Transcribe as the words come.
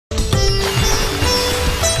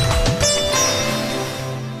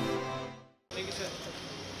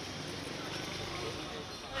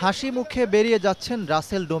হাসি মুখে বেরিয়ে যাচ্ছেন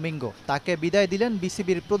রাসেল ডোমিঙ্গো। তাকে বিদায় দিলেন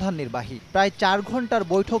বিসিবির প্রধান নির্বাহী। প্রায় ৪ ঘন্টার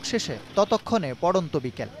বৈঠক শেষে ততক্ষণে পড়ন্ত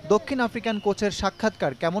বিকেল। দক্ষিণ আফ্রিকান কোচের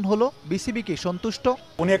সাক্ষাৎকার কেমন হলো? বিসিবি কি সন্তুষ্ট?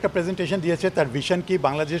 উনি একটা প্রেজেন্টেশন দিয়েছে, তার ভিশন কি,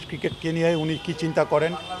 বাংলাদেশ ক্রিকেটকে নিয়ে উনি কি চিন্তা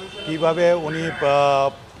করেন, কিভাবে উনি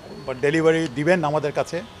ডেলিভারি দিবেন আমাদের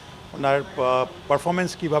কাছে, ওনার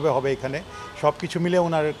পারফরমেন্স কিভাবে হবে, এখানে সব কিছু মিলে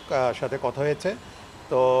ওনার সাথে কথা হয়েছে।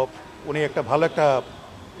 তো উনি একটা ভালো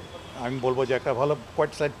আমি বলবো যে একটা ভালো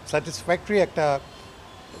কোয়াইট স্যাটিসফ্যাক্টরি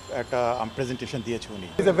একটা প্রেজেন্টেশন দিয়েছে উনি।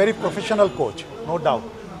 Is a very professional coach, no doubt.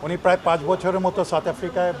 উনি প্রায় 5 বছরের মতো সাউথ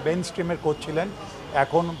আফ্রিকায় বেন স্ট্রিমের কোচ ছিলেন,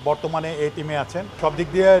 এখন বর্তমানে এই টিমে আছেন। সব দিক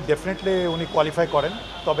দিয়ে ডেফিনেটলি উনি কোয়ালিফাই করেন,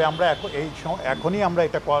 তবে আমরা এখনই আমরা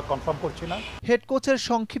এটা কনফার্ম করছি না। হেড কোচের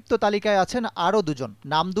সংক্ষিপ্ত তালিকায় আছেন আরও দুজন,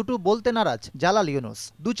 নাম দুটো বলতে নারাজ জালাল ইউনুস।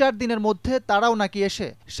 2-4 দিনের মধ্যে তারাও নাকি এসে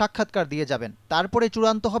সাক্ষাৎকার দিয়ে যাবেন, তারপরে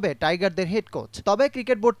চূড়ান্ত হবে টাইগারদের হেড কোচ। তবে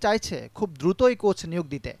ক্রিকেট বোর্ড চাইছে খুব দ্রুতই কোচ নিয়োগ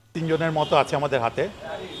দিতে। 3 জনের মতো আছে আমাদের হাতে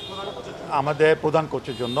আমাদের প্রধান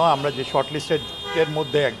কোচের জন্য। আমরা যে শর্ট লিস্টের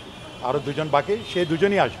মধ্যে আরও 2 জন বাকি, সেই 2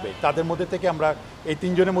 জনই আসবে। তাদের মধ্যে থেকে আমরা এই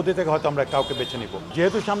 3 জনের মধ্যে থেকে হয়তো আমরা কাউকে বেছে নিব।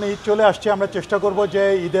 যেহেতু সামনে ঈদ চলে আসছে, আমরা চেষ্টা করব যে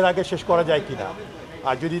ঈদের আগে শেষ করা যায় কিনা।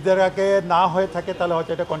 আর যদি ঈদের আগে না হয়ে থাকে তাহলে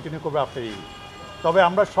হয়তো এটা কন্টিনিউ করবে আফটার ঈদ। তবে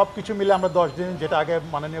আমরা সব কিছু মিলে আমরা 10 দিন, যেটা আগে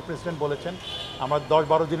মাননীয় প্রেসিডেন্ট বলেছেন, আমরা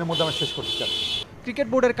 10-12 দিনের মধ্যে আমরা শেষ করতে চাচ্ছি। ক্রিকেট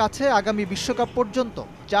বোর্ডের কাছে আগামী বিশ্বকাপ পর্যন্ত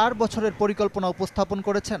 4 বছরের পরিকল্পনা উপস্থাপন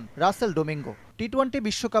করেছেন রাসেল ডোমিঙ্গো। টি-20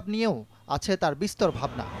 বিশ্বকাপ নিয়েও আছে তার বিস্তর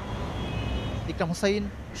ভাবনা। ইকরাম হোসাইন,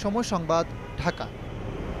 সময় সংবাদ, ঢাকা।